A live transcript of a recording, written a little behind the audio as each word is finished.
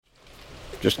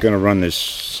Just going to run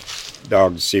this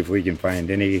dog to see if we can find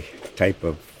any type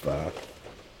of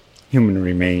human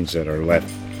remains that are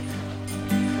left.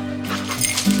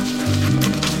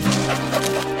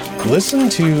 Listen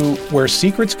to Where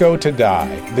Secrets Go to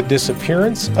Die, The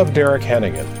Disappearance of Derek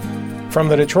Hennigan. From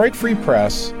the Detroit Free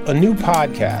Press, a new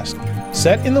podcast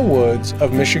set in the woods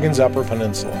of Michigan's Upper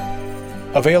Peninsula.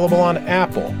 Available on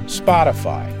Apple,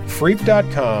 Spotify,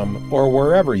 Freep.com, or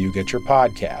wherever you get your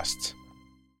podcasts.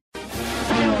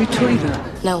 Between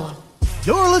us. No one.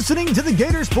 You're listening to the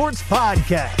Gator Sports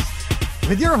Podcast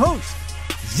with your hosts,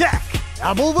 Zach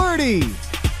Abolverdi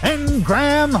and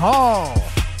Graham Hall.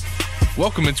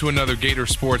 Welcome into another Gator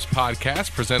Sports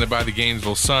Podcast presented by the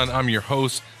Gainesville Sun. I'm your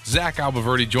host, Zach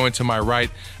Abolverdi, joined to my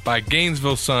right by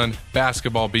Gainesville Sun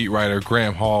basketball beat writer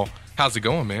Graham Hall. How's it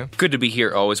going, man? Good to be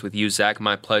here always with you, Zach.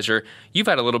 My pleasure. You've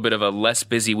had a little bit of a less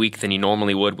busy week than you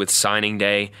normally would with signing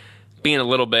day, being a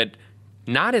little bit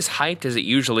not as hyped as it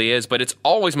usually is, but it's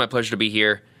always my pleasure to be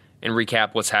here and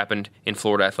recap what's happened in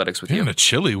Florida athletics with you. And a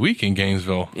chilly week in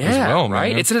Gainesville as well, right?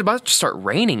 Man. It's about to start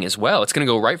raining as well. It's going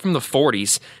to go right from the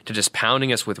 40s to just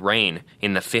pounding us with rain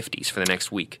in the 50s for the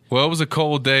next week. Well, it was a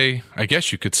cold day, I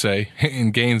guess you could say,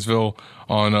 in Gainesville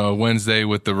on Wednesday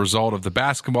with the result of the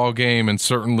basketball game, and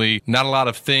certainly not a lot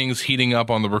of things heating up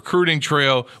on the recruiting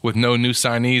trail with no new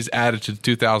signees added to the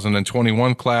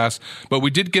 2021 class. But we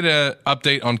did get an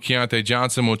update on Keyontae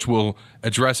Johnson, which we'll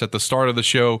address at the start of the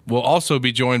show. We'll also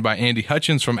be joined by Andy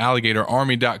Hutchins from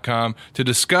AlligatorArmy.com to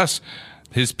discuss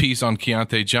his piece on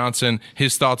Keyontae Johnson,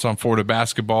 his thoughts on Florida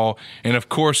basketball, and of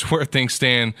course where things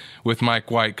stand with Mike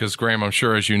White, because Graham, I'm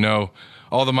sure as you know,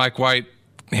 all the Mike White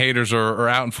haters are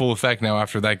out in full effect now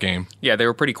after that game. Yeah, they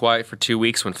were pretty quiet for 2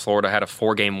 weeks when Florida had a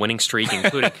 4-game winning streak,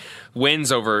 including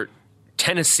wins over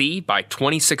Tennessee by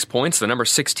 26 points, the number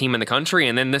 6 team in the country.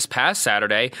 And then this past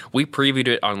Saturday, we previewed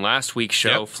it on last week's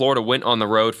show. Yep. Florida went on the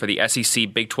road for the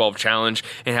SEC Big 12 Challenge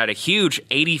and had a huge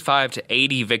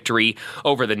 85-80 victory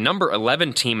over the number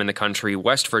 11 team in the country,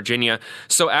 West Virginia.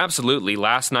 So absolutely,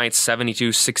 last night's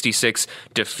 72-66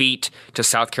 defeat to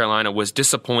South Carolina was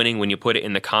disappointing when you put it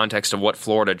in the context of what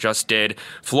Florida just did.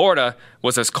 Florida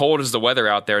was as cold as the weather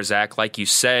out there, Zach, like you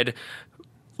said.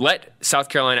 Let South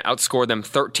Carolina outscore them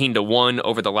 13-1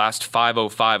 over the last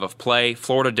 5:05 of play.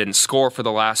 Florida didn't score for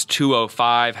the last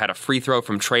 2:05, had a free throw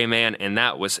from Trey Mann, and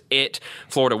that was it.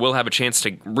 Florida will have a chance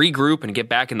to regroup and get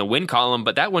back in the win column,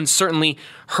 but that one certainly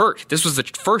hurt. This was the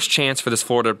first chance for this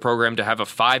Florida program to have a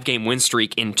 5-game win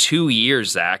streak in 2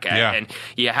 years, Zach. Yeah. And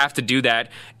you have to do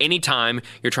that anytime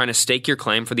you're trying to stake your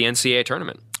claim for the NCAA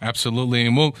tournament. Absolutely,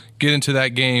 and we'll get into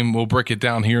that game. We'll break it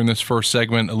down here in this first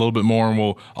segment a little bit more, and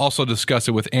we'll also discuss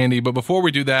it with Andy. But before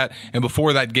we do that, and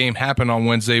before that game happened on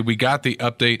Wednesday, we got the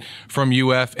update from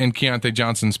UF and Keyontae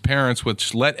Johnson's parents,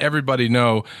 which let everybody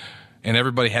know, and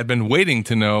everybody had been waiting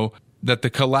to know, that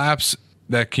the collapse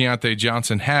that Keyontae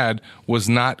Johnson had was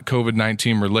not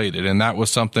COVID-19 related. And that was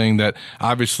something that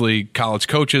obviously college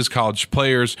coaches, college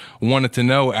players wanted to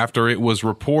know after it was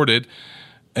reported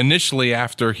initially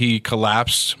after he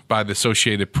collapsed by the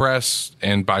Associated Press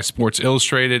and by Sports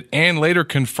Illustrated, and later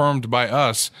confirmed by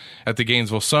us at the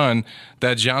Gainesville Sun,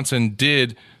 that Johnson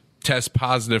did test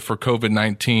positive for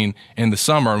COVID-19 in the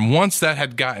summer. And once that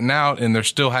had gotten out and there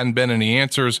still hadn't been any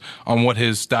answers on what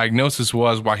his diagnosis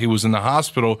was while he was in the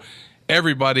hospital,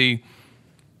 everybody,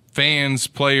 fans,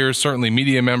 players, certainly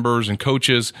media members and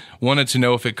coaches, wanted to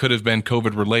know if it could have been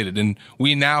COVID related. And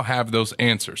we now have those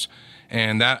answers.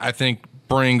 And that, I think,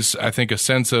 brings, a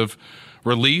sense of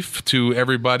relief to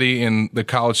everybody in the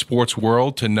college sports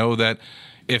world to know that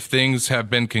if things have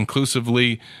been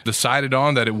conclusively decided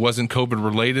on that it wasn't COVID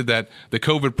related, that the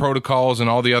COVID protocols and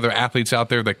all the other athletes out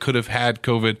there that could have had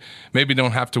COVID maybe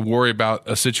don't have to worry about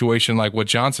a situation like what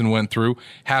Johnson went through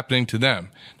happening to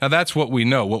them. Now, that's what we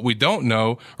know. What we don't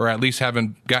know, or at least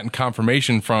haven't gotten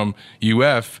confirmation from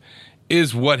UF,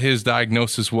 is what his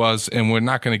diagnosis was, and we're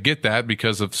not going to get that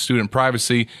because of student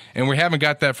privacy, and we haven't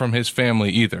got that from his family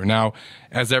either. Now,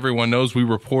 as everyone knows, we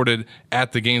reported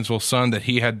at the Gainesville Sun that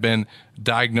he had been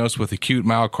diagnosed with acute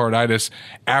myocarditis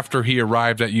after he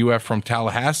arrived at UF from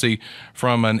Tallahassee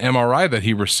from an MRI that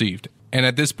he received. And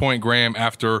at this point, Graham,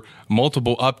 after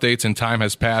multiple updates and time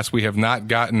has passed, we have not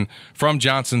gotten from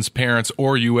Johnson's parents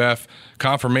or UF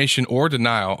confirmation or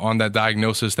denial on that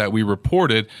diagnosis that we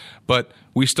reported, but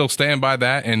we still stand by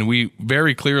that, and we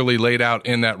very clearly laid out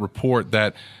in that report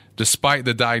that despite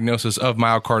the diagnosis of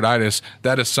myocarditis,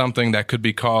 that is something that could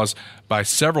be caused by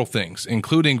several things,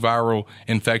 including viral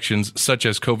infections such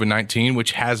as COVID-19,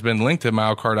 which has been linked to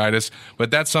myocarditis,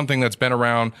 but that's something that's been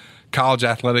around college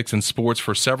athletics and sports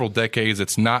for several decades.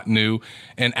 It's not new,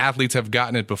 and athletes have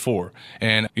gotten it before.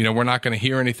 And, we're not going to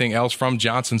hear anything else from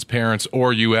Johnson's parents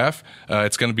or UF.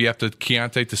 It's going to be up to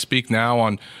Keyontae to speak now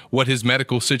on what his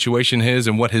medical situation is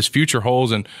and what his future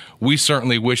holds. And we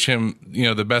certainly wish him,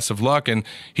 the best of luck. And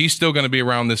he's still going to be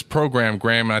around this program,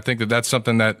 Graham. And I think that that's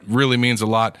something that really means a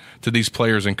lot to these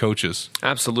players and coaches.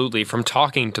 Absolutely. From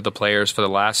talking to the players for the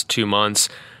last 2 months,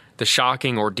 the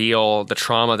shocking ordeal, the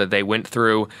trauma that they went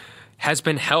through has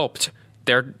been helped.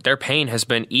 Their pain has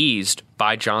been eased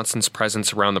by Johnson's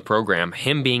presence around the program.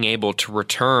 Him being able to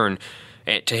return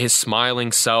to his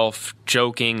smiling self,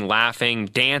 joking, laughing,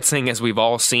 dancing, as we've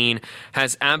all seen,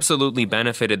 has absolutely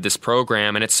benefited this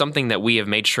program, and it's something that we have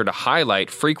made sure to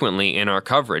highlight frequently in our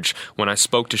coverage. When I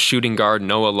spoke to shooting guard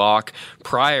Noah Locke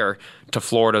prior to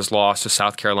Florida's loss to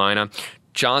South Carolina,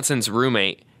 Johnson's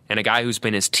roommate and a guy who's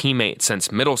been his teammate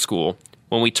since middle school,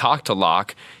 when we talked to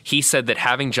Locke, he said that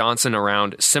having Johnson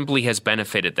around simply has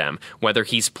benefited them. Whether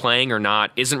he's playing or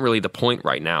not isn't really the point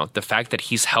right now. The fact that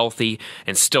he's healthy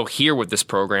and still here with this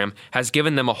program has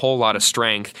given them a whole lot of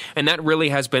strength, and that really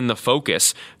has been the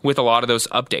focus with a lot of those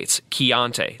updates.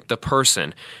 Keyontae, the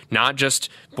person, not just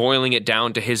boiling it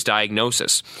down to his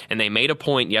diagnosis. And they made a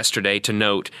point yesterday to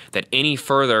note that any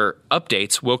further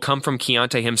updates will come from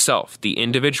Keyontae himself, the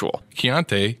individual.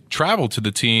 Keyontae traveled to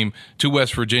the team to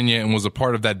West Virginia and was a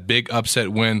part of that big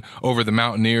upset win over the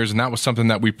Mountaineers, and that was something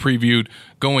that we previewed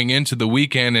going into the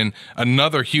weekend, and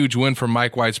another huge win for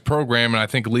Mike White's program. And I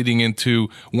think leading into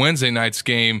Wednesday night's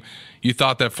game, you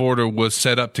thought that Florida was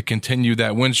set up to continue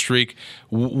that win streak.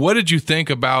 What did you think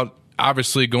about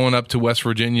obviously going up to West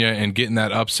Virginia and getting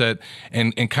that upset,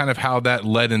 and kind of how that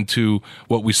led into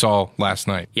what we saw last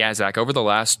night? Yeah, Zach, over the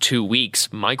last 2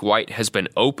 weeks, Mike White has been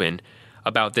open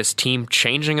about this team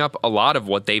changing up a lot of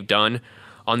what they've done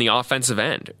on the offensive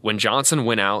end. When Johnson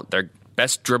went out, their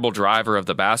best dribble driver of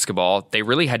the basketball, they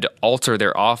really had to alter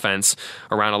their offense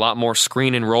around a lot more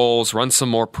screen and rolls, run some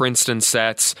more Princeton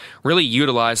sets, really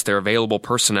utilize their available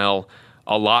personnel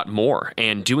a lot more.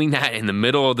 And doing that in the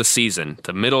middle of the season,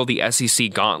 the middle of the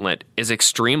SEC gauntlet, is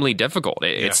extremely difficult.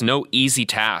 It's no easy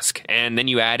task. And then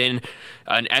you add in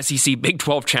an SEC Big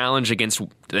 12 challenge against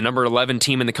the number 11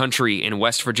 team in the country in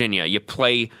West Virginia. You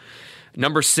play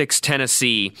number 6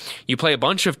 Tennessee. You play a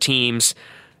bunch of teams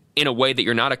in a way that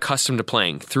you're not accustomed to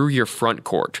playing through your front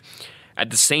court. At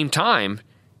the same time,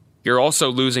 you're also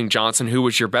losing Johnson, who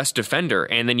was your best defender,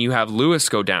 and then you have Lewis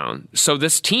go down. So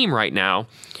this team right now,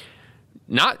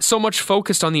 not so much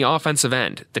focused on the offensive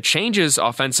end. The changes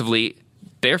offensively,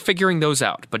 they're figuring those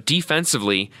out. But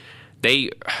defensively,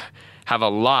 they have a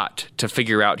lot to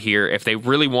figure out here if they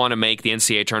really want to make the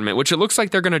NCAA tournament, which it looks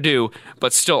like they're going to do,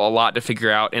 but still a lot to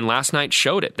figure out. And last night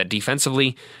showed it, that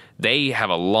defensively, they have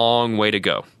a long way to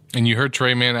go. And you heard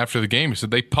Trey Mann after the game. He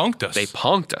said, they punked us. They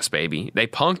punked us, baby. They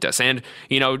punked us. And,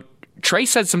 Trey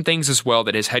said some things as well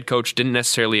that his head coach didn't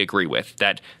necessarily agree with,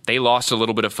 that they lost a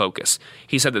little bit of focus.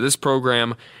 He said that this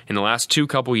program, in the last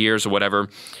couple years or whatever,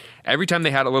 every time they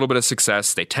had a little bit of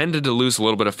success, they tended to lose a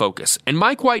little bit of focus. And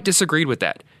Mike White disagreed with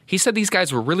that. He said these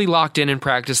guys were really locked in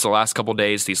practice the last couple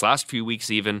days, these last few weeks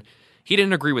even. He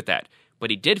didn't agree with that. But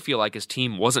he did feel like his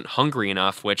team wasn't hungry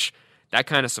enough, which that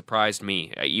kind of surprised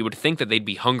me. You would think that they'd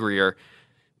be hungrier,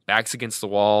 backs against the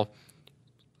wall,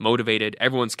 motivated.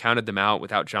 Everyone's counted them out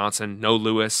without Johnson, no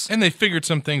Lewis. And they figured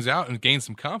some things out and gained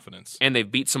some confidence. And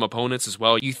they've beat some opponents as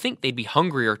well. You think they'd be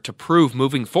hungrier to prove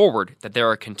moving forward that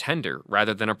they're a contender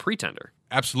rather than a pretender.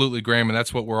 Absolutely, Graham, and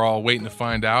that's what we're all waiting to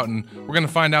find out. And we're going to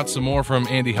find out some more from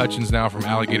Andy Hutchins now from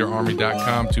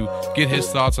AlligatorArmy.com to get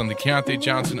his thoughts on the Keyontae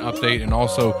Johnson update and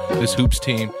also this Hoops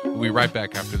team. We'll be right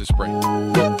back after this break.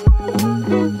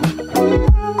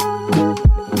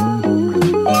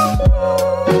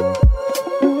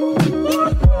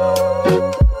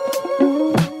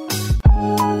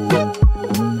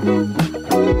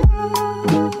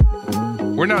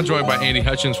 We're now joined by Andy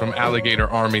Hutchins from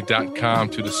AlligatorArmy.com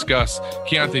to discuss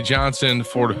Keyontae Johnson,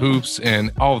 Florida Hoops,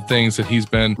 and all the things that he's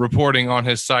been reporting on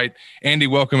his site. Andy,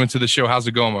 welcome into the show. How's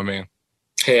it going, my man?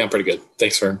 Hey, I'm pretty good.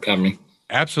 Thanks for having me.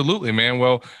 Absolutely, man.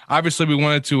 Well, obviously we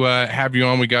wanted to have you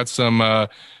on. We got some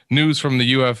news from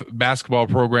the UF basketball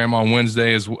program on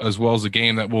Wednesday as well as the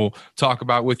game that we'll talk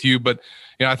about with you. But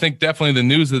I think definitely the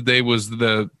news of the day was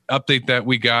the update that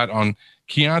we got on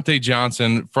Keyontae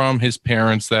Johnson from his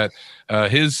parents, that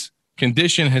his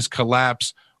condition, his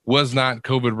collapse, was not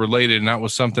COVID related. And that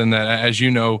was something that, as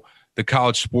you know, the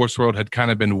college sports world had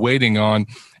kind of been waiting on.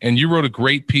 And you wrote a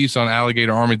great piece on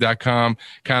AlligatorArmy.com,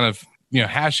 kind of,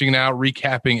 hashing out,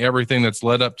 recapping everything that's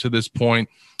led up to this point.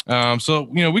 So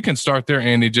we can start there,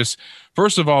 Andy. Just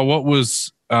first of all, what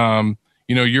was,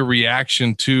 your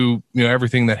reaction to,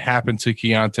 everything that happened to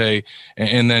Keyontae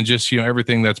and then just,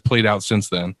 everything that's played out since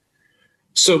then.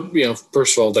 So,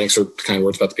 first of all, thanks for the kind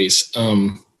words about the piece.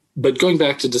 But going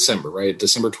back to December, right?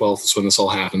 December 12th is when this all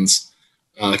happens.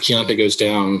 Keyontae goes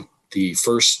down, the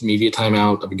first media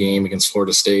timeout of a game against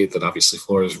Florida State that obviously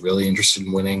Florida is really interested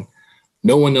in winning.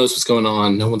 No one knows what's going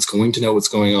on. No one's going to know what's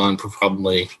going on for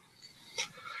probably,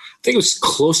 I think it was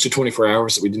close to 24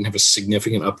 hours that we didn't have a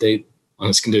significant update on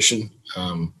his condition.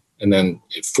 And then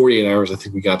at 48 hours, I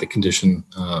think we got the condition.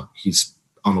 He's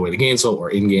on the way to Gainesville or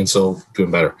in Gainesville,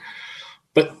 doing better.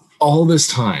 But all this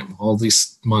time, all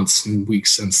these months and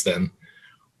weeks since then,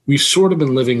 we've sort of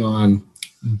been living on,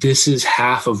 this is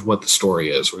half of what the story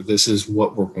is, or this is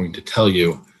what we're going to tell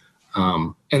you.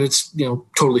 And it's,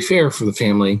 totally fair for the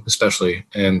family, especially,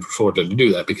 and for Florida to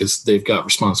do that because they've got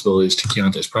responsibilities to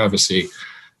Keyontae's privacy,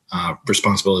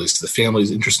 responsibilities to the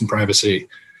family's interest in privacy.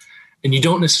 And you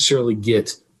don't necessarily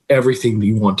get everything that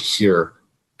you want to hear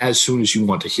as soon as you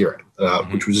want to hear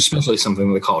it, which was especially something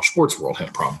that the college sports world had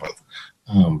a problem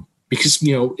with. Because,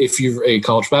 if you're a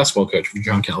college basketball coach, if you're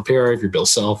John Calipari, if you're Bill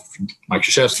Self, if you're Mike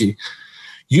Krzyzewski,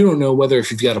 you don't know whether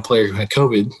if you've got a player who had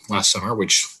COVID last summer,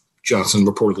 which Johnson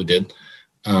reportedly did,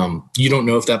 you don't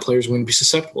know if that player is going to be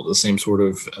susceptible to the same sort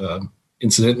of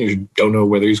incident. You don't know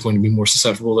whether he's going to be more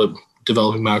susceptible to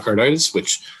developing myocarditis,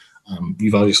 which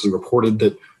you've obviously reported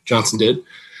that Johnson did.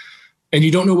 And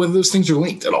you don't know whether those things are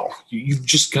linked at all. You've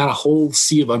just got a whole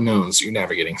sea of unknowns that you're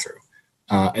navigating through.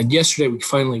 And yesterday we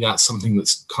finally got something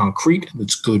that's concrete,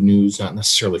 that's good news, not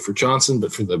necessarily for Johnson,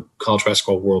 but for the college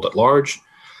basketball world at large.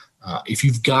 If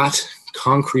you've got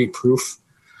concrete proof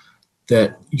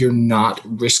that you're not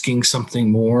risking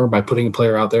something more by putting a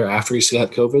player out there after he's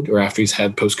got COVID or after he's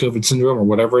had post-COVID syndrome or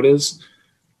whatever it is,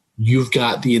 you've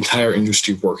got the entire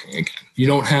industry working again. You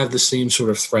don't have the same sort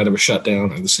of threat of a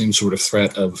shutdown or the same sort of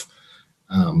threat of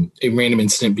a random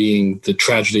incident being the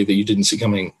tragedy that you didn't see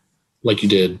coming like you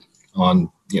did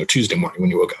on Tuesday morning when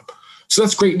you woke up. So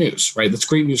that's great news, right? That's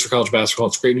great news for college basketball.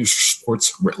 It's great news for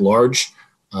sports writ large.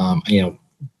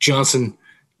 Johnson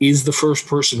is the first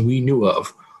person we knew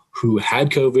of who had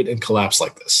COVID and collapsed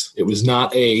like this. It was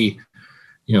not he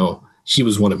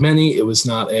was one of many. It was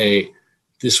not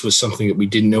this was something that we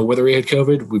didn't know whether he had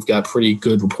COVID. We've got pretty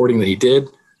good reporting that he did.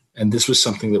 And this was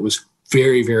something that was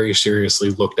very, very seriously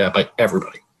looked at by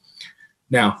everybody.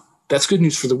 Now, that's good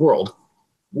news for the world.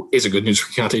 Is it good news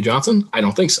for Keyontae Johnson? I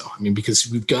don't think so. Because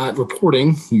we've got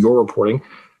reporting, your reporting,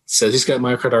 says he's got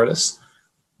myocarditis.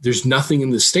 There's nothing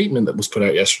in the statement that was put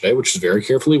out yesterday, which is very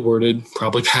carefully worded,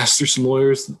 probably passed through some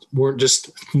lawyers that weren't just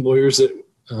lawyers that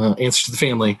answer to the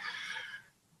family.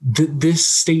 This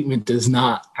statement does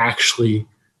not actually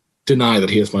deny that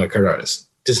he has myocarditis,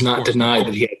 does not deny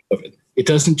that he had COVID. It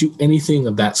doesn't do anything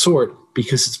of that sort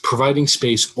because it's providing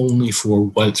space only for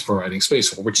what it's providing space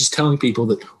for, which is telling people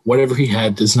that whatever he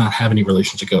had does not have any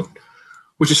relation to COVID,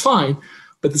 which is fine,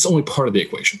 but that's only part of the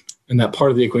equation. And that part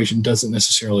of the equation doesn't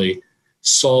necessarily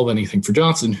solve anything for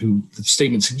Johnson, who the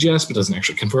statement suggests but doesn't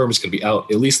actually confirm is going to be out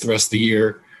at least the rest of the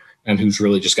year, and who's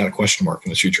really just got a question mark in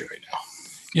his future right now.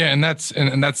 Yeah, and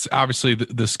that's obviously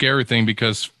the scary thing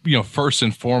because, first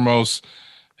and foremost,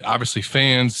 obviously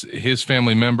fans, his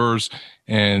family members,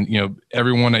 and,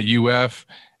 everyone at UF,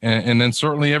 and then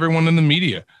certainly everyone in the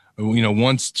media,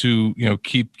 wants to,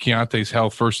 keep Keyontae's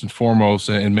health first and foremost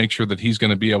and make sure that he's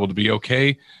going to be able to be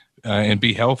okay and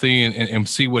be healthy and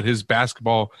see what his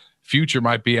basketball future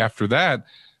might be after that.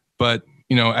 But,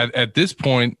 at this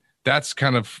point, that's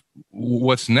kind of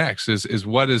what's next is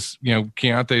what is,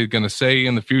 Keyontae going to say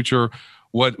in the future,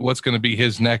 what's going to be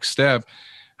his next step.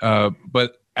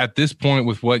 But at this point,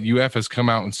 with what UF has come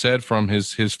out and said from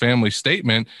his family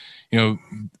statement,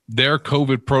 their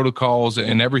COVID protocols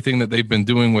and everything that they've been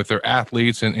doing with their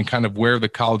athletes and kind of where the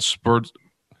college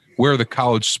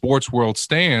sports world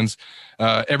stands,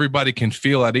 everybody can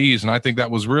feel at ease. And I think that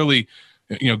was really,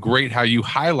 great how you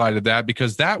highlighted that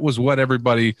because that was what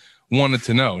everybody wanted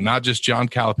to know, not just John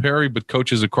Calipari, but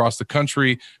coaches across the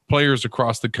country, players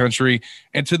across the country.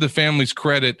 And to the family's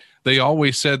credit, they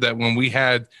always said that when we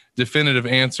had definitive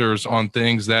answers on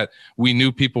things that we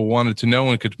knew people wanted to know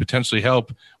and could potentially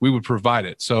help, we would provide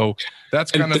it. So that's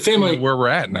kind of where we're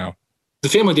at now. The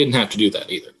family didn't have to do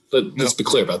that either. Let's be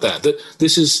clear about that.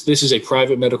 This is a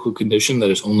private medical condition that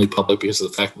is only public because of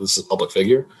the fact that this is a public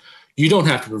figure. You don't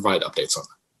have to provide updates on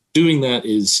that. Doing that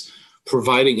is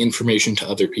providing information to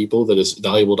other people that is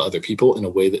valuable to other people in a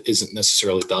way that isn't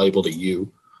necessarily valuable to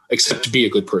you, except to be a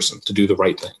good person, to do the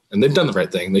right thing. And they've done the right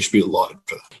thing. They should be lauded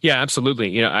for that. Yeah,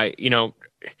 absolutely. The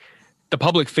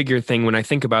public figure thing, when I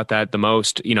think about that the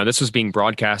most, this was being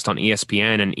broadcast on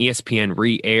ESPN and ESPN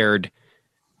re-aired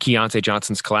Keyontae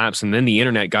Johnson's collapse, and then the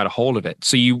internet got a hold of it.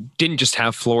 So you didn't just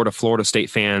have Florida State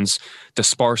fans, the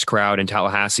sparse crowd in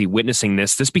Tallahassee witnessing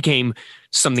this. This became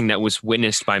something that was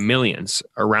witnessed by millions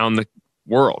around the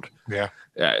world. Yeah.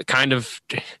 Kind of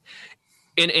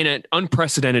in an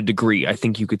unprecedented degree, I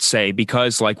think you could say,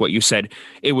 because like what you said,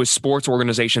 it was sports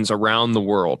organizations around the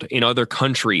world in other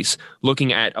countries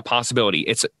looking at a possibility.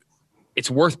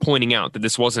 It's worth pointing out that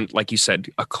this wasn't, like you said,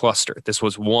 a cluster. This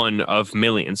was one of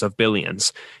millions of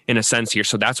billions in a sense here.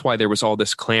 So that's why there was all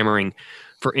this clamoring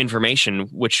for information,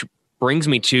 which brings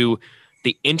me to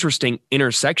the interesting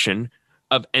intersection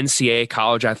of NCAA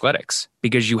college athletics,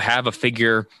 because you have a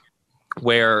figure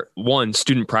where, one,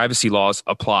 student privacy laws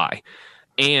apply,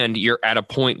 and you're at a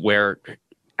point where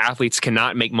athletes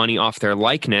cannot make money off their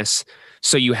likeness.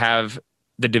 So you have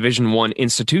the Division I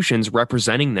institutions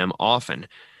representing them often.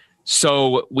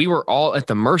 So we were all at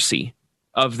the mercy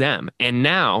of them. And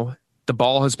now the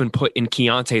ball has been put in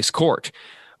Keyontae's court.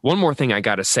 One more thing I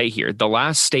got to say here. The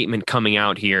last statement coming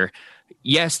out here,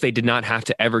 yes, they did not have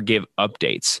to ever give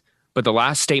updates, but the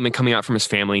last statement coming out from his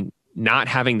family, not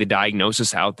having the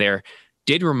diagnosis out there,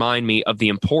 did remind me of the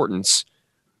importance,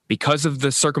 because of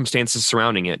the circumstances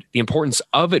surrounding it, the importance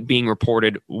of it being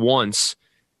reported once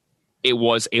it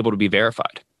was able to be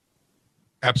verified.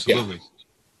 Absolutely.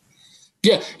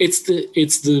 Yeah, it's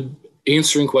the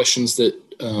answering questions that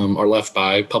are left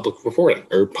by public reporting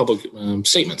or public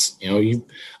statements.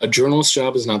 A journalist's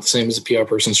job is not the same as a PR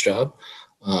person's job.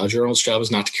 A journalist's job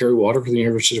is not to carry water for the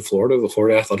University of Florida, the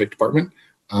Florida Athletic Department,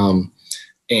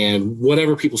 and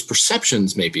whatever people's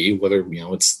perceptions may be. Whether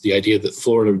it's the idea that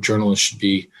Florida journalists should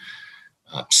be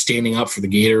standing up for the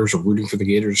Gators or rooting for the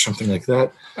Gators or something like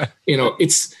that.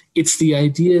 It's the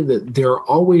idea that there are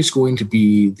always going to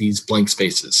be these blank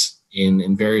spaces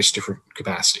in various different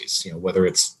capacities, whether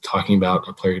it's talking about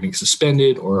a player getting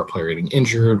suspended or a player getting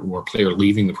injured or a player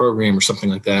leaving the program or something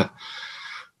like that.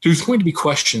 There's going to be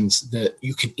questions that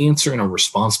you can answer in a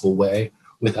responsible way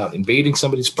without invading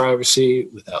somebody's privacy,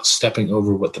 without stepping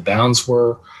over what the bounds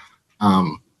were.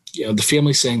 The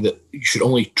family saying that you should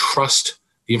only trust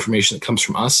the information that comes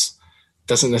from us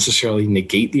doesn't necessarily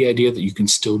negate the idea that you can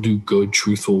still do good,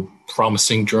 truthful,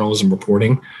 promising journalism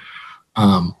reporting.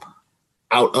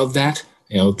 Out of that,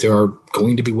 there are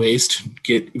going to be ways to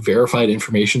get verified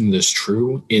information that is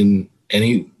true in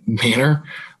any manner.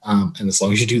 And as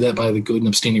long as you do that by the good and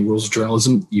upstanding rules of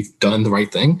journalism, you've done the right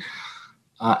thing.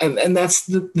 And that's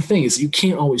the thing, is you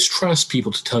can't always trust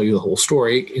people to tell you the whole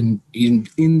story.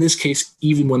 In this case,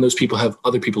 even when those people have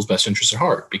other people's best interests at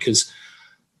heart, because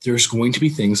there's going to be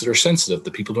things that are sensitive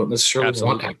that people don't necessarily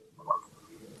want to have.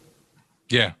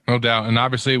 Yeah, no doubt. And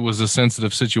obviously it was a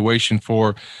sensitive situation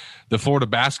for the Florida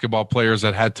basketball players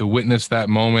that had to witness that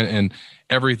moment and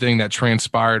everything that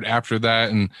transpired after that.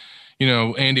 And,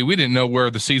 Andy, we didn't know where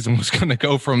the season was going to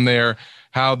go from there,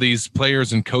 how these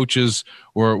players and coaches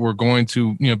were going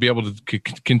to, be able to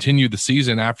continue the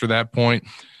season after that point.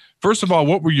 First of all,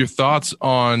 what were your thoughts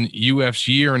on UF's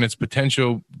year and its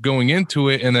potential going into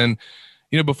it? And then,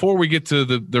 before we get to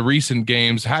the recent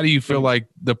games, how do you feel like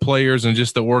the players and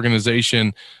just the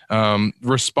organization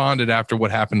responded after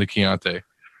what happened to Keyontae?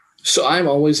 So I'm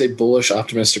always a bullish,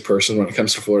 optimistic person when it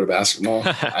comes to Florida basketball.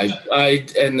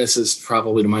 And this is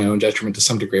probably to my own detriment to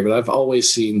some degree, but I've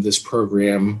always seen this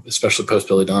program, especially post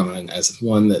Billy Donovan, as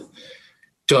one that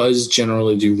does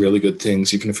generally do really good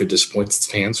things, even if it disappoints its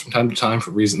fans from time to time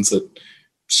for reasons that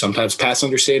sometimes pass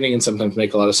understanding and sometimes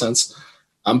make a lot of sense.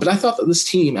 But I thought that this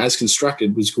team, as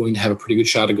constructed, was going to have a pretty good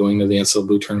shot of going to the NCAA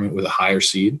Blue Tournament with a higher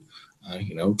seed,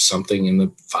 something in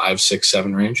the 5, 6,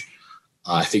 7 range.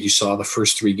 I think you saw the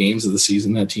first 3 games of the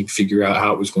season, that team figure out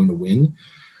how it was going to win,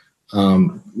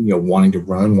 wanting to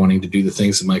run, wanting to do the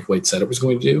things that Mike White said it was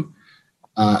going to do.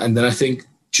 And then I think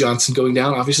Johnson going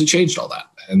down obviously changed all that.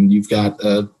 And you've got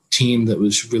a team that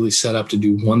was really set up to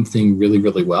do one thing really,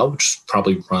 really well, which is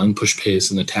probably run, push, pace,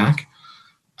 and attack.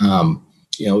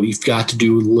 You've got to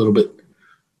do a little bit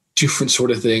different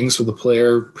sort of things with a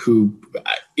player who,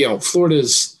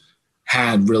 Florida's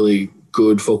had really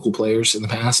good focal players in the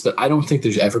past, but I don't think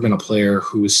there's ever been a player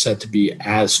who is set to be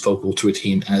as focal to a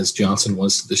team as Johnson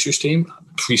was to this year's team.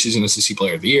 Preseason SEC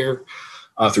Player of the Year.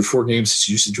 Through 4 games, his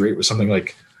usage rate was something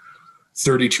like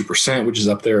 32%, which is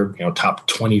up there, top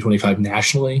 20, 25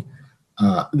 nationally.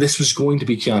 This was going to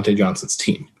be Keyontae Johnson's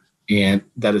team. And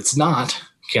that it's not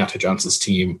Keyontae Johnson's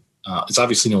team, it's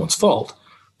obviously no one's fault,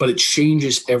 but it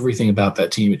changes everything about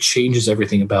that team. It changes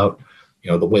everything about,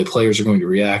 the way players are going to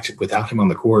react without him on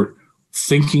the court,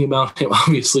 thinking about him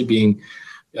obviously being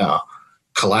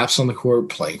collapsed on the court,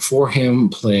 playing for him,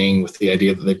 playing with the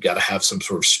idea that they've got to have some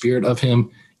sort of spirit of him.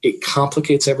 It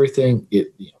complicates everything.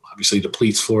 obviously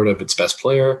depletes Florida of its best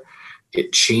player.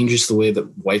 It changes the way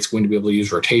that White's going to be able to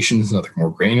use rotations and other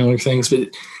more granular things. But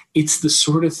it's the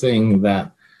sort of thing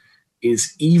that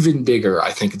is even bigger,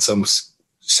 I think, in some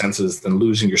senses than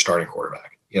losing your starting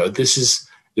quarterback.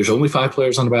 There's only 5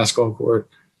 players on a basketball court.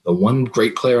 The one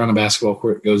great player on a basketball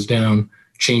court goes down,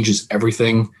 changes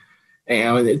everything.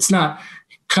 And it's not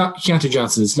Keyontae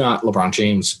Johnson is not LeBron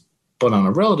James, but on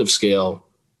a relative scale,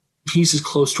 he's as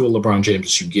close to a LeBron James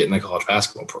as you get in a college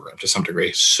basketball program to some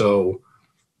degree. So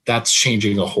that's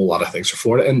changing a whole lot of things for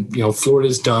Florida. And,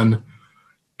 Florida's done,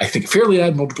 I think, a fairly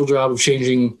admirable job of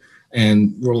changing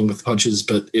and rolling with the punches,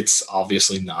 but it's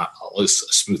obviously not always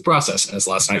a smooth process, as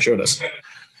last night showed us.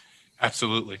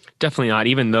 Absolutely. Definitely not.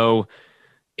 Even though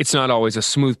it's not always a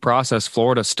smooth process,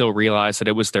 Florida still realized that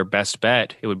it was their best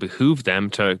bet. It would behoove them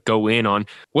to go in on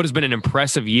what has been an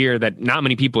impressive year that not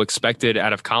many people expected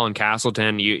out of Colin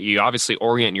Castleton. You obviously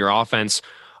orient your offense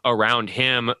around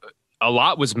him. A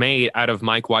lot was made out of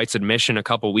Mike White's admission a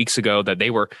couple weeks ago that they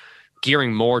were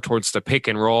gearing more towards the pick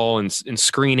and roll and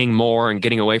screening more and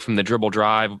getting away from the dribble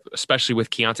drive, especially with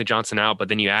Keyontae Johnson out. But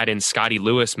then you add in Scotty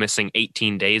Lewis missing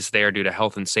 18 days there due to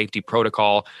health and safety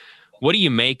protocol. What do you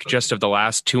make just of the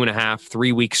last 2.5,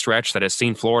 3 week stretch that has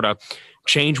seen Florida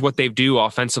change what they do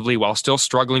offensively while still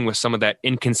struggling with some of that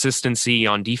inconsistency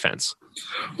on defense?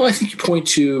 Well, I think you point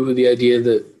to the idea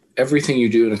that everything you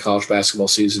do in a college basketball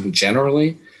season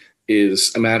generally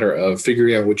is a matter of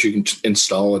figuring out what you can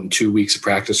install in 2 weeks of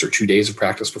practice or 2 days of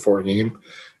practice before a game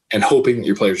and hoping that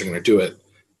your players are going to do it.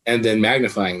 And then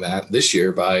magnifying that this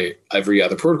year by every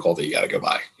other protocol that you got to go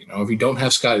by. If you don't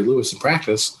have Scotty Lewis in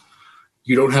practice,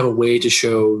 you don't have a way to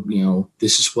show,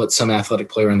 this is what some athletic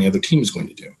player on the other team is going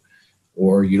to do.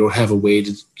 Or you don't have a way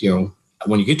to,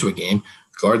 when you get to a game,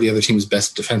 guard the other team's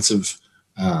best defensive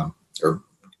or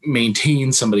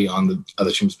maintain somebody on the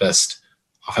other team's best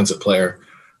offensive player.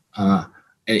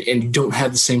 And you don't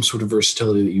have the same sort of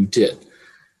versatility that you did.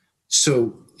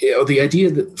 So, the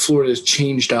idea that Florida has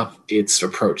changed up its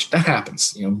approach, that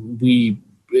happens. We,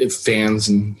 fans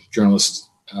and journalists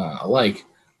alike,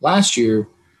 last year,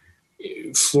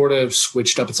 Florida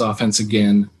switched up its offense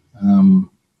again.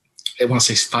 I want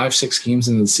to say 5-6 games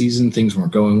into the season, things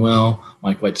weren't going well.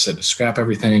 Mike White decided to scrap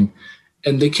everything.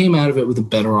 And they came out of it with a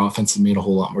better offense that made a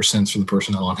whole lot more sense for the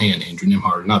personnel on hand, Andrew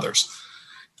Nembhard and others.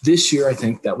 This year, I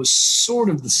think that was sort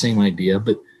of the same idea,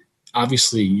 but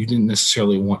obviously you didn't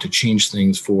necessarily want to change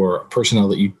things for personnel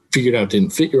that you figured out didn't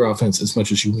fit your offense as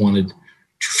much as you wanted to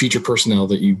feature personnel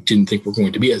that you didn't think were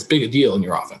going to be as big a deal in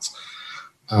your offense.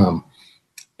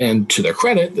 And to their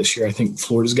credit, this year, I think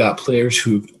Florida's got players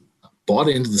who bought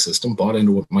into the system, bought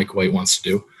into what Mike White wants to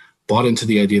do, bought into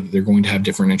the idea that they're going to have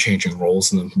different and changing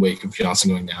roles in the wake of Johnson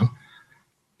going down,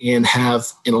 and have,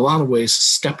 in a lot of ways,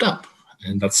 stepped up.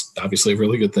 And that's obviously a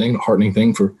really good thing, a heartening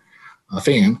thing for a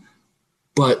fan.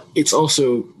 But it's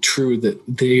also true that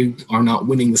they are not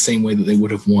winning the same way that they would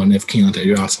have won if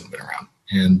Keyontae Johnson had been around.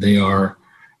 And they are,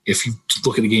 if you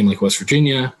look at a game like West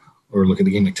Virginia or look at a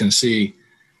game like Tennessee,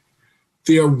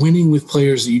 they are winning with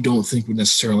players that you don't think would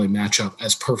necessarily match up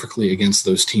as perfectly against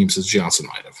those teams as Johnson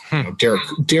might have.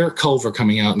 Derek Culver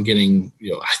coming out and getting,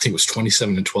 I think it was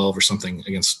 27 and 12 or something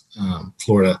against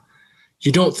Florida.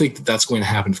 You don't think that that's going to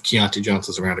happen if Keyontae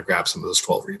Johnson's around to grab some of those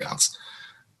 12 rebounds.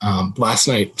 Last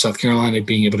night, South Carolina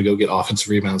being able to go get offensive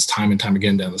rebounds time and time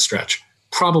again down the stretch.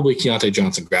 Probably Keyontae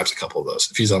Johnson grabs a couple of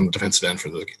those if he's on the defensive end for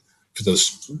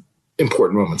those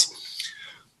important moments.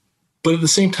 But at the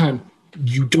same time,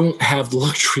 you don't have the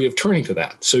luxury of turning to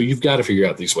that. So you've got to figure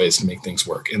out these ways to make things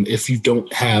work. And if you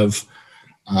don't have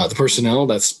the personnel,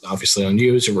 that's obviously on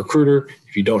you as a recruiter.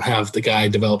 If you don't have the guy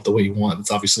developed the way you want,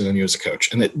 it's obviously on you as a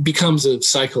coach. And it becomes a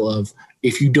cycle of,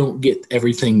 if you don't get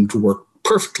everything to work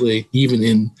perfectly, even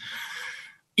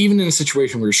in a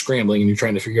situation where you're scrambling and you're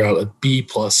trying to figure out a B+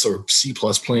 or C+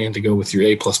 plan to go with your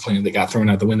A+ plan that got thrown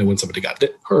out the window when somebody got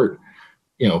hurt,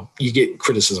 you get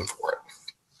criticism for it.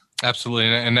 Absolutely.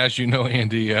 And as you know,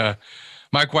 Andy,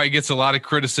 Mike White gets a lot of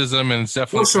criticism, and it's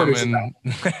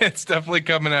definitely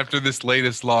coming after this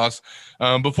latest loss.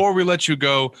 Before we let you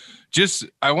go,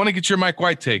 I want to get your Mike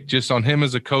White take just on him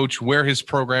as a coach, where his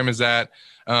program is at,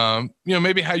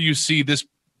 maybe how you see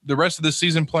the rest of the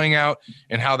season playing out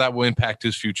and how that will impact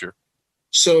his future.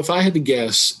 So if I had to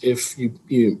guess, if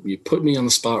you put me on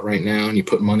the spot right now and you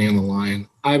put money on the line,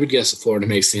 I would guess that Florida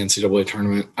makes the NCAA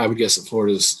tournament. I would guess that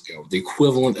Florida's the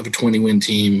equivalent of a 20-win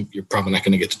team. You're probably not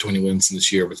going to get to 20 wins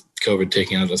this year with COVID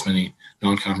taking out as many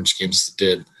non-conference games as it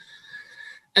did.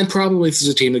 And probably this is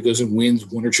a team that goes and wins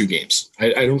 1 or 2 games.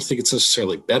 I don't think it's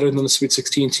necessarily better than the Sweet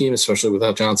 16 team, especially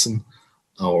without Johnson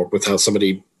or without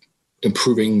somebody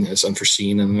improving as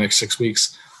unforeseen in the next 6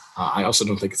 weeks. I also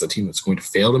don't think it's a team that's going to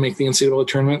fail to make the NCAA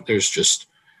tournament. There's just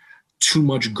too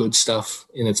much good stuff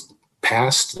in its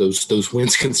past. Those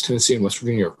wins against Tennessee and West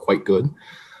Virginia are quite good.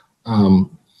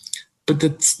 But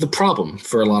that's the problem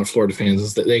for a lot of Florida fans,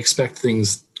 is that they expect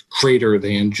things greater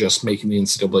than just making the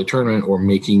NCAA tournament or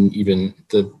making even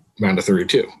the round of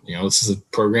 32. This is a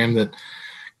program that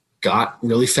got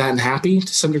really fat and happy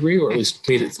to some degree, or at least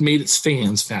made its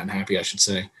fans fat and happy, I should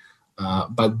say,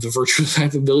 by the virtue of the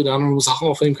fact that Billy Donovan was a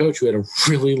Hall of Fame coach who had a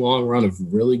really long run of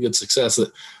really good success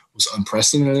that was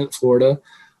unprecedented at Florida.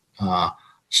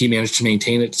 He managed to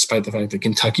maintain it despite the fact that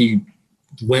Kentucky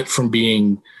went from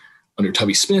being, under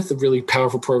Tubby Smith, a really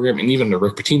powerful program, and even under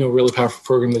Rick Pitino, a really powerful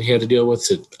program that he had to deal with,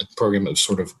 to a program that was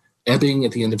sort of ebbing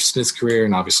at the end of Smith's career,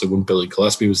 and obviously when Billy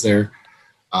Gillispie was there,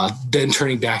 then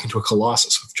turning back into a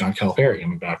colossus with John Calipari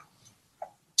coming back.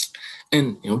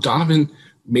 And, Donovan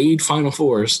made Final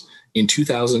Fours in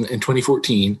 2000 and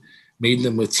 2014, made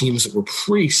them with teams that were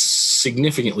pretty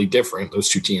significantly different, those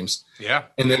two teams. Yeah.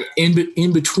 And then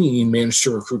in between managed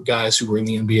to recruit guys who were in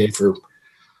the NBA for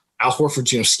Al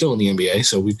Horford's, still in the NBA.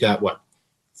 So we've got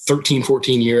 13,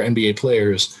 14 year NBA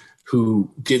players who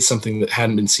did something that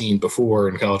hadn't been seen before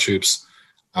in college hoops,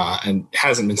 and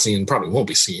hasn't been seen, probably won't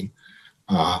be seen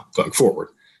going forward.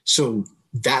 So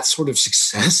that sort of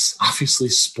success obviously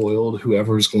spoiled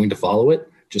whoever is going to follow it,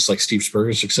 just like Steve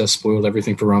Spurrier's success spoiled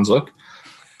everything for Ron Zook.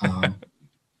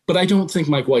 But I don't think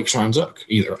Mike White's Ron Zook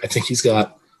either. I think he's got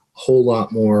a whole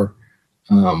lot more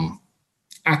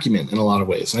acumen in a lot of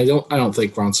ways. And I don't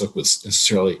think Ron Zook was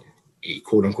necessarily a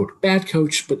quote unquote bad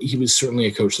coach, but he was certainly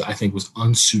a coach that I think was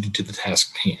unsuited to the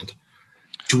task at hand.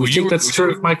 Do we think that's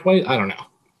true of Mike White? I don't know.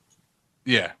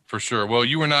 Yeah, for sure. Well,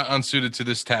 you were not unsuited to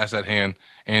this task at hand,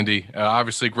 Andy.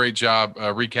 Obviously, great job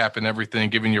recapping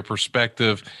everything, giving your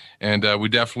perspective, and we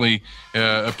definitely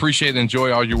appreciate and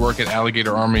enjoy all your work at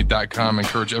alligatorarmy.com.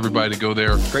 Encourage everybody to go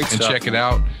there and check it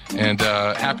out. And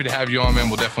happy to have you on, man.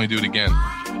 We'll definitely do it again.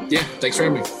 Yeah, thanks for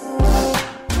having me.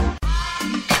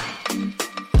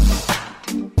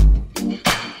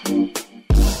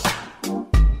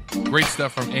 Great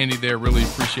stuff from Andy there. Really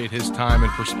appreciate his time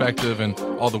and perspective and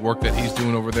all the work that he's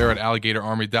doing over there at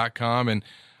alligatorarmy.com. And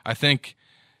I think,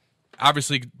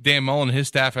 obviously, Dan Mullen and his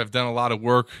staff have done a lot of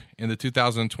work in the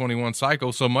 2021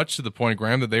 cycle, so much to the point,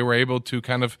 Graham, that they were able to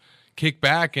kind of kick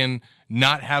back and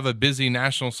not have a busy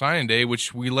National Signing Day,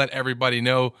 which we let everybody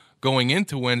know going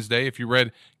into Wednesday, if you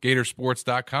read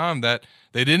Gatorsports.com, that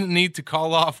they didn't need to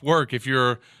call off work if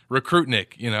you're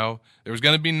Recruitnik. There was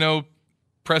going to be no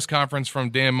press conference from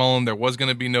Dan Mullen. There was going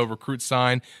to be no recruit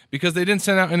sign because they didn't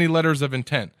send out any letters of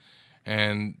intent.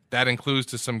 And that includes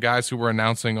to some guys who were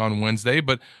announcing on Wednesday.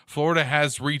 But Florida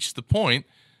has reached the point,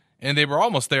 and they were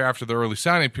almost there after the early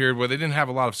signing period, where they didn't have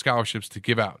a lot of scholarships to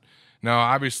give out. Now,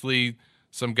 obviously,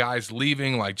 some guys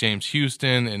leaving like James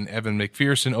Houston and Evan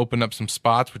McPherson opened up some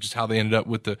spots, which is how they ended up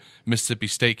with the Mississippi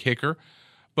State kicker.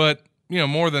 But,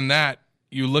 more than that,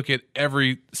 you look at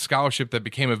every scholarship that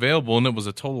became available, and it was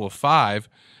a total of 5.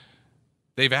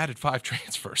 They've added 5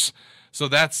 transfers. So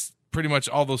that's pretty much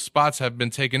all those spots have been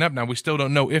taken up. Now, we still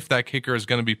don't know if that kicker is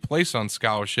going to be placed on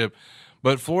scholarship,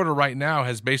 but Florida right now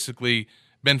has basically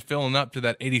been filling up to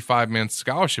that 85-man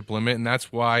scholarship limit, and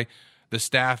that's why the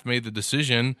staff made the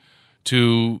decision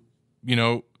to,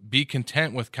 be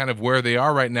content with kind of where they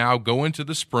are right now, go into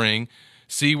the spring,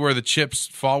 see where the chips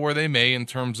fall where they may in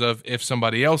terms of if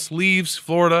somebody else leaves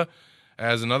Florida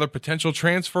as another potential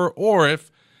transfer, or if,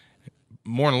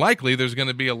 more than likely, there's going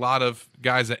to be a lot of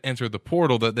guys that enter the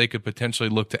portal that they could potentially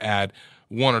look to add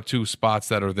 1 or 2 spots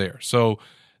that are there. So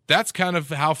that's kind of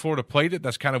how Florida played it.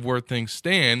 That's kind of where things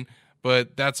stand,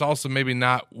 but that's also maybe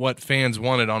not what fans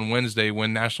wanted on Wednesday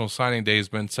when National Signing Day has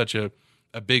been such a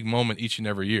big moment each and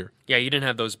every year. Yeah, you didn't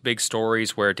have those big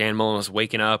stories where Dan Mullen was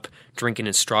waking up, drinking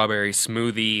his strawberry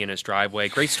smoothie in his driveway.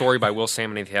 Great story by Will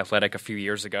Salmon of The Athletic a few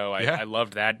years ago. I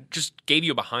loved that. Just gave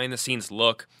you a behind-the-scenes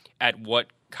look at what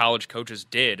college coaches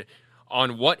did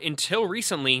on what, until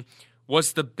recently,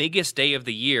 was the biggest day of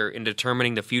the year in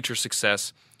determining the future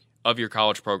success of your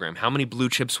college program. How many blue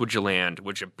chips would you land?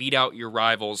 Would you beat out your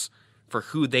rivals for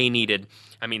who they needed?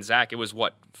 I mean, Zach, it was,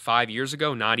 5 years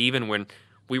ago? Not even, when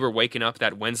we were waking up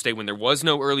that Wednesday when there was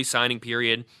no early signing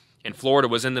period, and Florida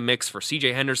was in the mix for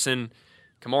C.J. Henderson,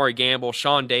 Kamari Gamble,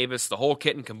 Sean Davis, the whole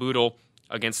kit and caboodle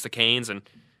against the Canes. And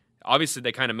obviously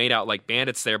they kind of made out like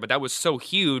bandits there, but that was so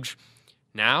huge.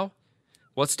 Now,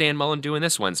 what's Dan Mullen doing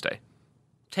this Wednesday?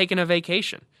 Taking a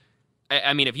vacation.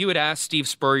 I mean, if you had asked Steve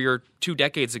Spurrier 2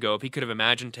 decades ago if he could have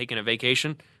imagined taking a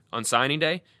vacation on signing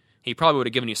day, he probably would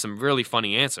have given you some really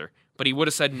funny answer. But he would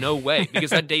have said no way,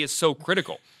 because that day is so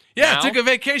critical. Yeah, Now, I took a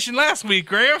vacation last week,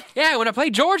 Graham. Yeah, when I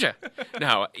played Georgia.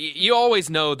 No, you always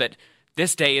know that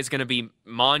this day is going to be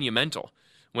monumental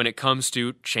when it comes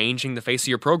to changing the face of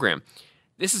your program.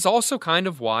 This is also kind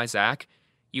of why, Zach,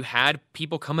 you had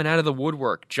people coming out of the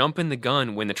woodwork, jumping the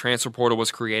gun when the transfer portal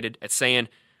was created at saying,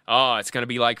 oh, it's going to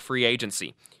be like free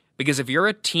agency. Because if you're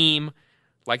a team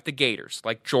like the Gators,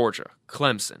 like Georgia,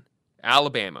 Clemson,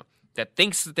 Alabama, that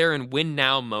thinks that they're in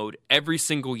win-now mode every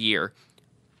single year,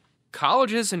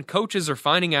 colleges and coaches are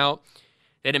finding out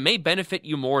that it may benefit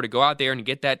you more to go out there and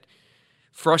get that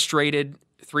frustrated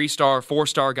 3-star,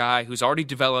 4-star guy who's already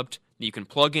developed, that you can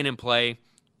plug in and play,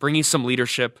 bring you some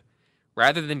leadership,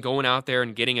 rather than going out there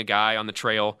and getting a guy on the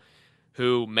trail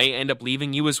who may end up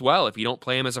leaving you as well if you don't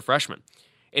play him as a freshman.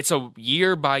 It's a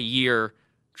year-by-year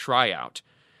tryout.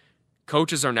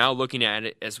 Coaches are now looking at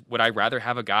it as, would I rather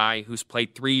have a guy who's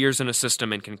played 3 years in a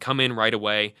system and can come in right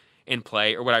away and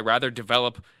play, or would I rather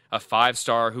develop a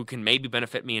 5-star who can maybe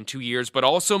benefit me in 2 years but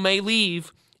also may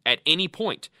leave at any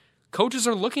point? Coaches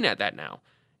are looking at that now,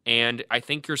 and I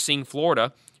think you're seeing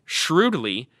Florida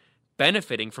shrewdly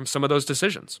benefiting from some of those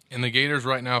decisions. And the Gators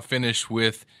right now finish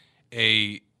with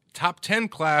a top 10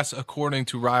 class according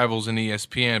to Rivals and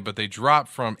ESPN, but they dropped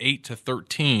from 8 to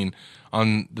 13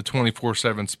 on the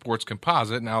 24/7 Sports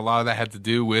Composite. Now, a lot of that had to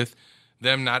do with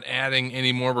them not adding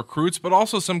any more recruits, but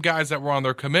also some guys that were on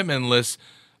their commitment list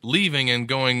leaving and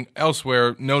going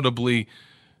elsewhere, notably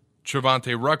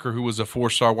Trevante Rucker, who was a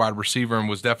 4-star wide receiver and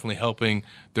was definitely helping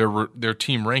their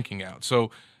team ranking out.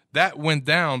 So that went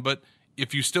down, but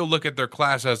if you still look at their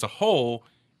class as a whole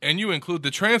and you include the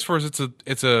transfers,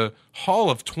 it's a haul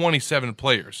of 27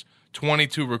 players,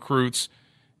 22 recruits,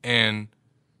 and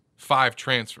 5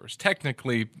 transfers.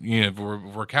 Technically,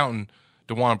 we're counting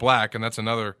DeJuan Black, and that's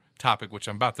another topic which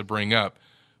I'm about to bring up.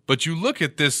 But you look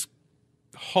at this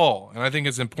haul, and I think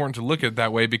it's important to look at it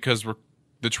that way because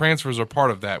the transfers are part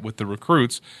of that with the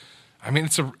recruits. I mean,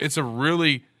 it's a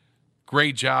really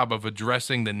great job of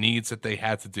addressing the needs that they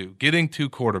had to do. Getting 2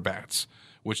 quarterbacks,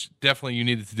 which definitely you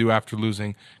needed to do after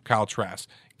losing Kyle Trask.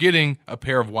 Getting a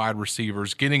pair of wide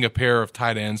receivers, getting a pair of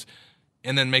tight ends,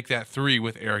 and then make that 3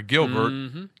 with Eric Gilbert.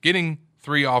 Mm-hmm. Getting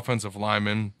 3 offensive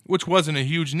linemen, which wasn't a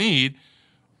huge need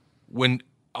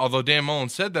although Dan Mullen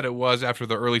said that it was after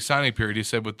the early signing period. He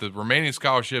said with the remaining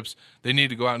scholarships, they need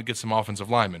to go out and get some offensive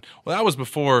linemen. Well, that was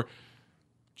before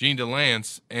Gene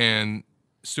DeLance and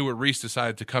Stuart Reese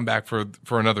decided to come back for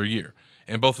another year.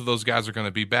 And both of those guys are going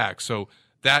to be back. So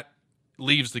that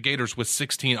leaves the Gators with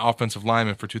 16 offensive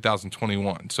linemen for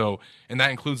 2021. So, and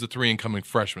that includes the 3 incoming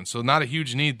freshmen. So not a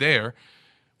huge need there.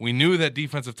 We knew that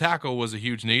defensive tackle was a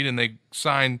huge need, and they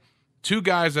signed 2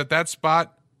 guys at that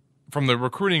spot from the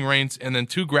recruiting ranks and then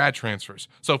 2 grad transfers.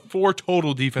 So 4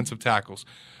 total defensive tackles.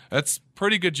 That's a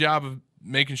pretty good job of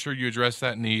making sure you address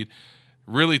that need.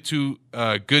 Really 2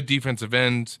 good defensive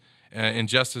ends in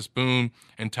Justice Boone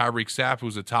and Tyreek Sapp,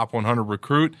 who's a top 100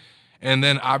 recruit. And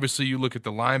then obviously you look at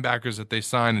the linebackers that they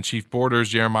signed in Chief Borders,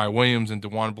 Jeremiah Williams and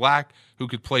DeJuan Black, who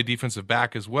could play defensive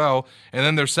back as well. And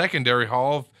then their secondary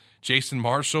haul of Jason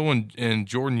Marshall and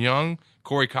Jordan Young,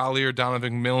 Corey Collier,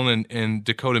 Donovan Millen, and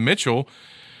Dakota Mitchell.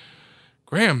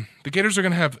 Graham, the Gators are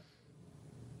going to have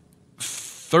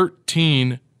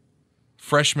 13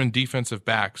 freshman defensive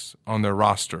backs on their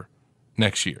roster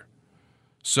next year.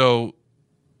 So,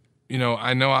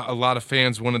 I know a lot of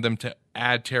fans wanted them to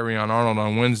add Terrion Arnold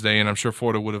on Wednesday, and I'm sure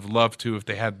Florida would have loved to if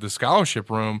they had the scholarship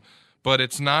room, but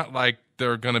it's not like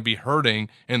they're going to be hurting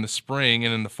in the spring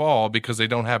and in the fall because they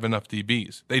don't have enough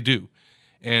DBs. They do.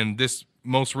 And this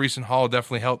most recent haul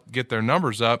definitely helped get their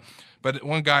numbers up. But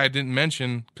one guy I didn't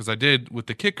mention, because I did with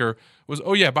the kicker, was,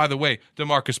 by the way,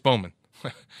 DeMarcus Bowman.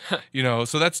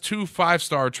 So that's 2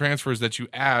 5-star transfers that you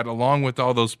add along with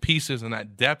all those pieces and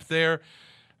that depth there.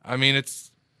 I mean,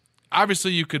 it's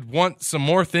obviously you could want some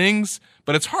more things,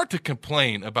 but it's hard to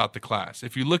complain about the class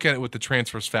if you look at it with the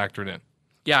transfers factored in.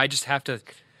 Yeah, I just have to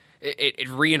it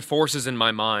reinforces in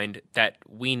my mind that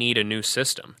we need a new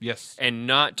system. Yes. And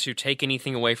not to take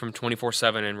anything away from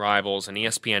 24/7 and Rivals and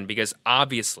ESPN, because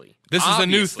obviously this is a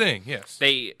new thing, yes.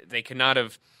 They could not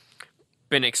have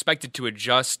been expected to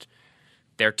adjust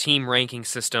their team ranking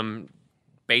system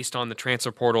based on the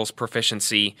transfer portal's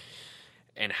proficiency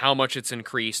and how much it's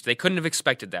increased. They couldn't have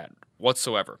expected that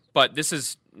whatsoever. But this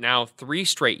is now 3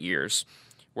 straight years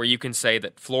where you can say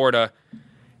that Florida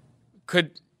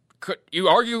you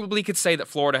arguably could say that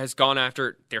Florida has gone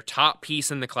after their top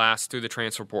piece in the class through the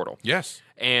transfer portal. Yes.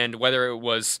 And whether it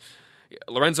was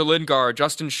Lorenzo Lingard,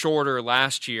 Justin Shorter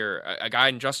last year, a guy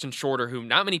in Justin Shorter who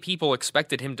not many people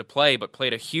expected him to play but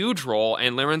played a huge role,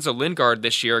 and Lorenzo Lingard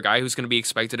this year, a guy who's going to be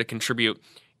expected to contribute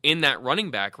in that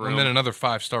running back room. And then another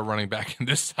 5-star running back in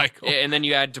this cycle. And then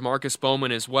you add DeMarcus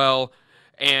Bowman as well.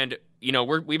 And,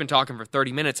 we've been talking for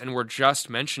 30 minutes, and we're just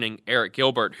mentioning Eric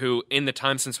Gilbert, who, in the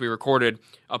time since we recorded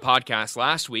a podcast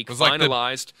last week,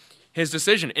 finalized his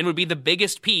decision and would be the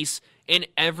biggest piece in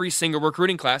every single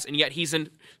recruiting class. And yet he's a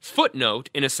footnote,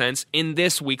 in a sense, in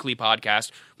this weekly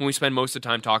podcast when we spend most of the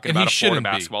time talking about a Florida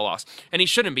basketball loss. And he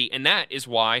shouldn't be. And that is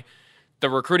why the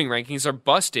recruiting rankings are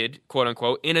busted, quote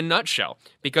unquote, in a nutshell,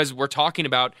 because we're talking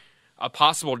about a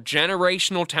possible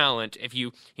generational talent. If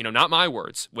not my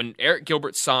words, when Eric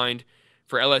Gilbert signed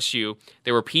for LSU,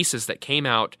 there were pieces that came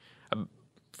out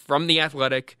from The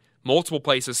Athletic, multiple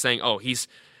places saying, oh, he's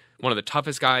one of the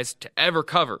toughest guys to ever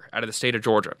cover out of the state of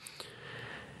Georgia.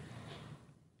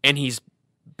 And he's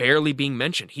barely being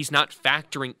mentioned. He's not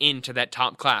factoring into that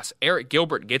top class. Eric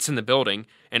Gilbert gets in the building,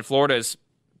 and Florida is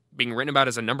being written about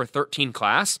as a number 13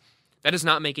 class. That does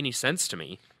not make any sense to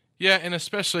me. Yeah, and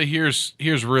especially here's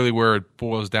really where it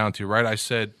boils down to, right? I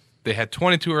said they had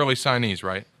 22 early signees,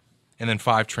 right? And then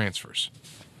 5 transfers.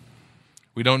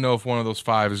 We don't know if one of those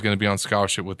 5 is going to be on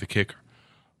scholarship with the kicker.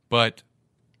 But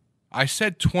I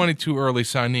said 22 early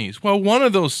signees. Well, one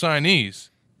of those signees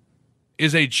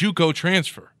is a JUCO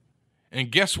transfer.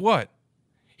 And guess what?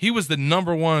 He was the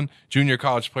number 1 junior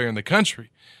college player in the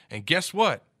country. And guess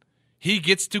what? He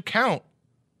gets to count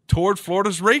toward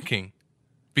Florida's ranking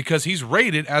because he's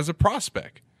rated as a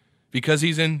prospect, because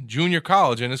he's in junior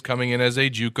college and is coming in as a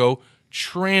JUCO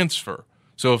transfer.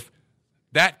 So if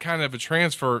that kind of a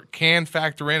transfer can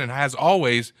factor in and has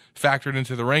always factored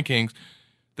into the rankings,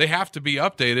 they have to be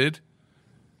updated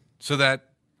so that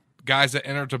guys that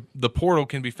enter the portal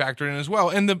can be factored in as well.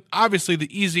 And obviously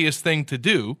the easiest thing to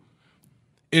do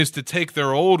is to take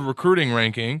their old recruiting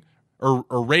ranking, or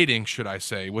rating, should I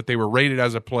say, what they were rated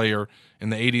as a player in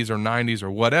the 80s or 90s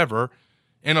or whatever,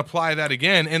 and apply that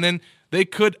again. And then they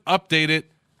could update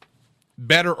it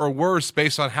better or worse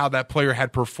based on how that player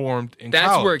had performed in college.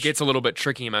 That's where it gets a little bit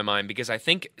tricky in my mind, because I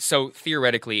think, so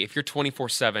theoretically, if you're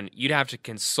 24/7, you'd have to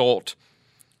consult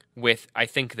with, I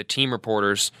think, the team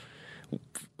reporters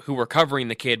who were covering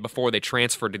the kid before they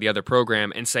transferred to the other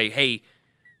program and say, hey,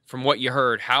 from what you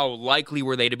heard, how likely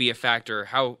were they to be a factor?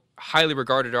 How highly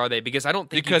regarded are they? Because I don't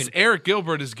think Eric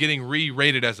Gilbert is getting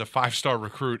re-rated as a 5-star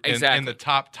recruit and the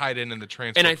top tight end in the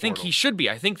transfer And I think portal. he should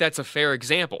be. I think that's a fair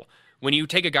example. When you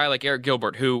take a guy like Eric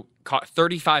Gilbert, who caught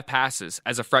 35 passes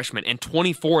as a freshman, and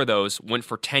 24 of those went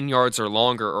for 10 yards or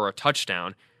longer or a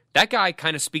touchdown, that guy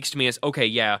kind of speaks to me as, okay,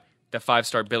 yeah, the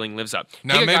 5-star billing lives up.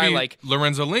 Now, take a maybe guy like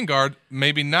Lorenzo Lingard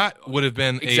maybe not would have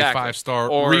been a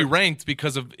 5-star re-ranked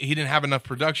because of he didn't have enough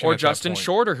production. Or at Justin that point.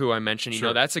 Shorter, who I mentioned.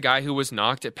 Sure. That's a guy who was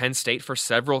knocked at Penn State for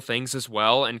several things as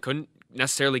well and couldn't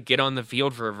necessarily get on the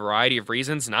field for a variety of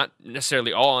reasons, not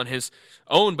necessarily all on his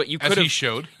own, but you could have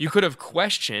showed. You could have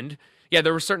questioned. Yeah,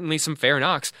 there were certainly some fair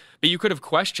knocks, but you could have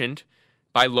questioned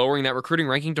by lowering that recruiting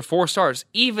ranking to 4 stars.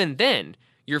 Even then,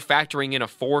 you're factoring in a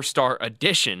 4-star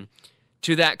addition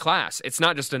to that class. It's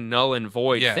not just a null and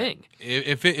void thing.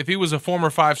 If he was a former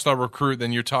 5-star recruit,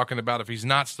 then you're talking about, if he's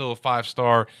not still a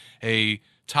 5-star, a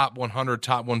top 100,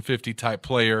 top 150 type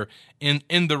player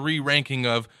in the re-ranking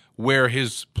of where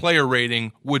his player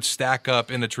rating would stack up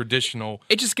in a traditional.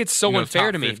 It just gets so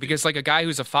unfair to me 50. because like a guy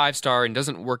who's a 5-star and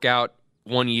doesn't work out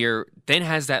 1 year, then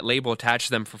has that label attached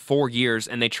to them for 4 years,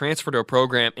 and they transfer to a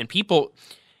program, and people,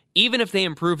 even if they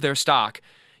improve their stock,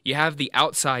 you have the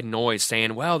outside noise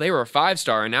saying, well, they were a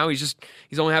 5-star, and now he's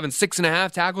only having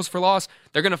 6.5 tackles for loss.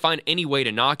 They're going to find any way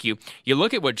to knock you. You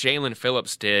look at what Jalen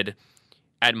Phillips did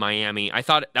at Miami. I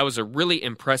thought that was a really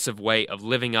impressive way of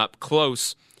living up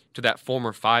close to that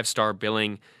former 5-star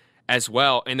billing as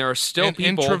well. And there are still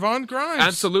people. And Trevon Grimes.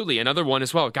 Absolutely. Another one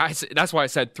as well. Guys, that's why I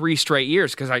said 3 straight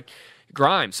years, because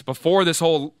Grimes, before this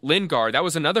whole Lingard, that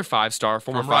was another 5-star,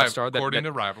 former 5-star according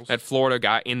to Rivals. That Florida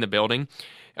got in the building.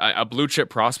 A blue chip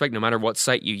prospect, no matter what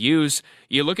site you use.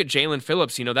 You look at Jalen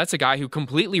Phillips, that's a guy who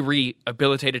completely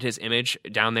rehabilitated his image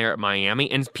down there at Miami,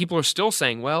 and people are still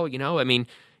saying, well, he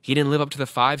didn't live up to the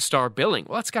 5-star billing.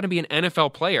 Well, it's got to be an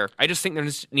NFL player. I just think there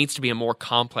needs to be a more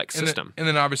complex system. And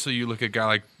then obviously you look at a guy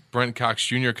like Brent Cox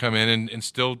Jr. come in and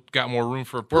still got more room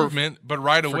for improvement, but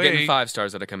right away... Forgetting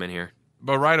 5-stars that have come in here.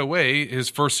 But right away, his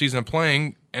first season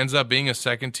playing ends up being a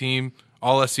second-team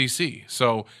All-SEC.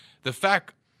 So the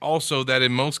fact also that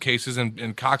in most cases,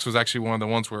 and Cox was actually one of the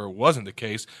ones where it wasn't the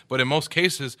case, but in most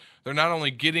cases, they're not only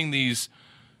getting these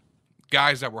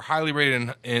guys that were highly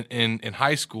rated in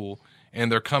high school,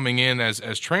 and they're coming in as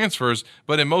transfers,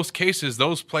 but in most cases,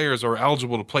 those players are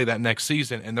eligible to play that next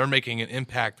season, and they're making an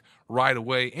impact right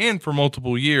away and for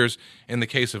multiple years in the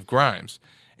case of Grimes.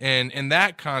 And in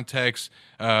that context,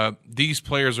 these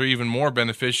players are even more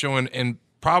beneficial and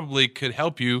probably could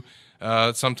help you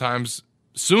sometimes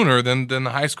sooner than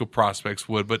the high school prospects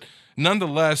would. But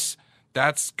nonetheless,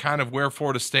 that's kind of where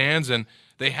Florida stands, and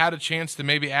they had a chance to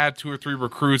maybe add 2 or 3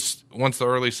 recruits once the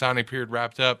early signing period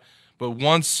wrapped up. But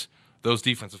once those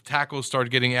defensive tackles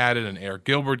started getting added and Eric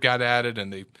Gilbert got added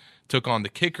and they took on the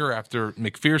kicker after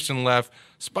McPherson left,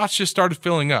 spots just started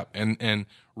filling up. And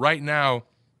right now,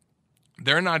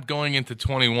 they're not going into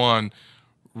 21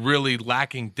 really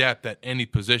lacking depth at any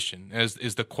position.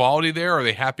 Is the quality there? Are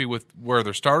they happy with where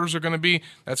their starters are going to be?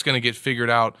 That's going to get figured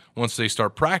out once they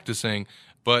start practicing.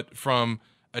 But from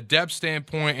a depth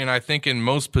standpoint, and I think in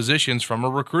most positions from a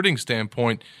recruiting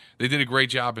standpoint, they did a great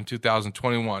job in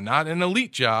 2021. Not an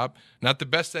elite job, not the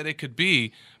best that it could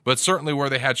be, but certainly where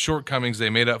they had shortcomings, they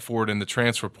made up for it in the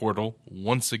transfer portal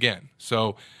once again.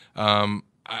 So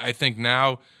I think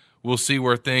now we'll see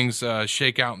where things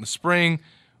shake out in the spring,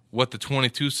 what the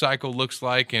 22 cycle looks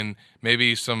like, and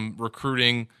maybe some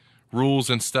recruiting rules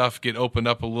and stuff get opened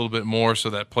up a little bit more so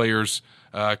that players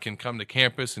can come to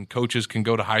campus and coaches can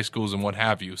go to high schools and what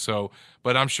have you. So,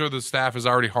 but I'm sure the staff is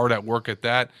already hard at work at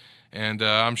that, and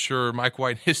I'm sure Mike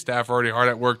White and his staff are already hard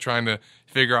at work trying to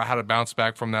figure out how to bounce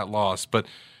back from that loss. But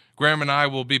Graham and I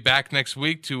will be back next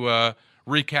week to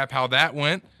recap how that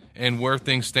went and where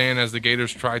things stand as the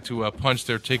Gators try to punch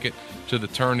their ticket to the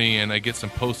tourney and get some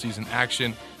postseason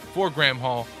action. For Graham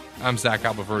Hall, I'm Zach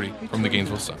Abolverdi from the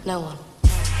Gainesville Sun. No one.